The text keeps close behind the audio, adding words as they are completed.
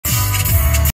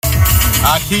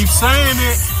I keep saying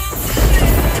it.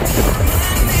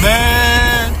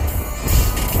 Man,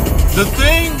 the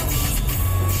thing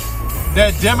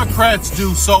that Democrats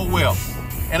do so well,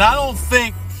 and I don't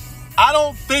think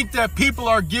that people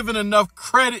are giving enough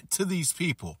credit to these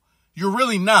people. You're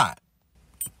really not.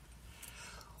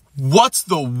 What's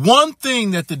the one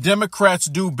thing that the Democrats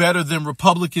do better than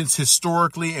Republicans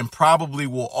historically and probably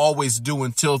will always do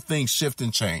until things shift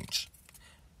and change?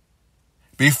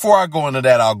 Before I go into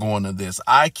that, I'll go into this.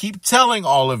 I keep telling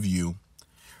all of you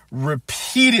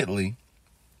repeatedly,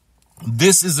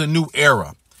 this is a new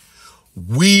era.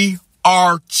 We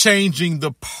are changing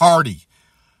the party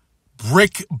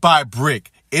brick by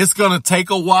brick. It's going to take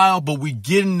a while, but we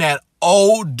getting that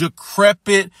old,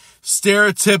 decrepit,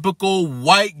 stereotypical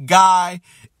white guy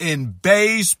in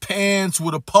beige pants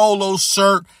with a polo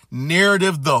shirt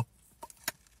narrative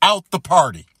out the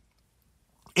party.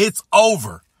 It's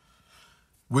over.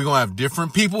 We're going to have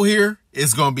different people here.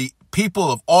 It's going to be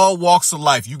people of all walks of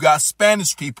life. You got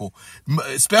Spanish people,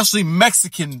 especially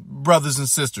Mexican brothers and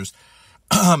sisters,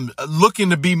 looking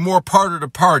to be more part of the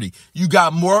party. You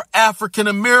got more African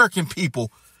American people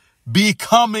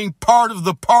becoming part of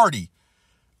the party.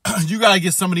 You got to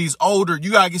get some of these older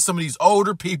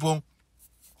people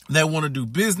that want to do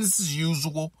business as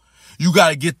usual. You got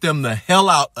to get them the hell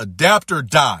out, adapt or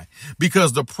die.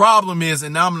 Because the problem is,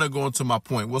 and now I'm going to go into my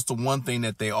point. What's the one thing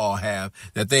that they all have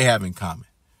that they have in common?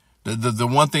 The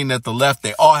one thing that the left,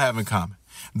 they all have in common.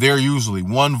 They're usually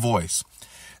one voice.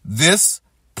 This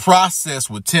process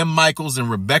with Tim Michaels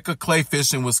and Rebecca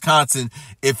Clayfish in Wisconsin,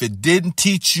 if it didn't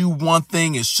teach you one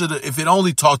thing, if it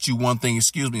only taught you one thing, it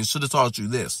should have taught you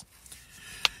this.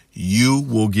 You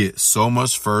will get so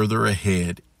much further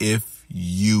ahead if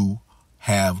you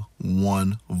have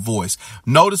one voice.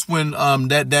 Notice when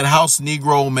that House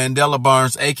Negro Mandela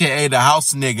Barnes, aka the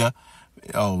House Nigga,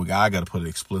 oh, I got to put it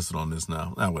explicit on this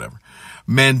now. Whatever.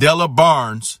 Mandela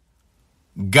Barnes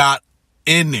got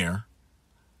in there.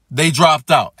 They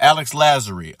dropped out. Alex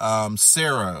Lazary,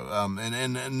 Sarah,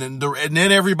 and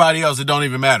then everybody else. It don't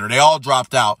even matter. They all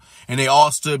dropped out, and they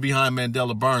all stood behind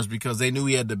Mandela Barnes because they knew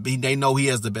they know he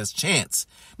has the best chance.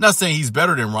 Not saying he's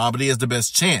better than Ron, but he has the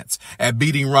best chance at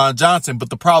beating Ron Johnson. But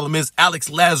the problem is Alex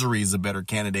Lazary is a better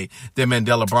candidate than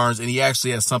Mandela Barnes, and he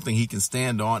actually has something he can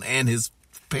stand on, and his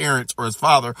parents or his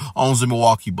father owns the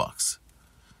Milwaukee Bucks.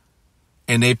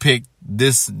 And they picked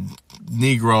this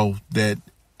Negro that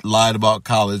lied about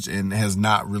college and has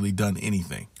not really done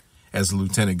anything as a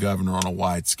lieutenant governor on a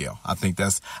wide scale. I think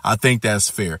that's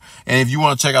fair. And if you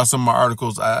want to check out some of my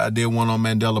articles, I did one on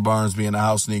Mandela Barnes being a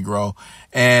House Negro,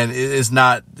 and it's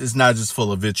not just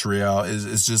full of vitriol.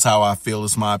 It's just how I feel.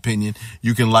 It's my opinion.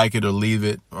 You can like it or leave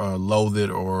it or loathe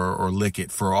it or lick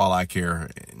it for all I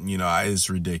care. You know, it's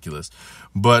ridiculous.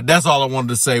 But that's all I wanted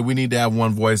to say. We need to have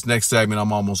one voice. Next segment,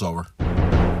 I'm almost over.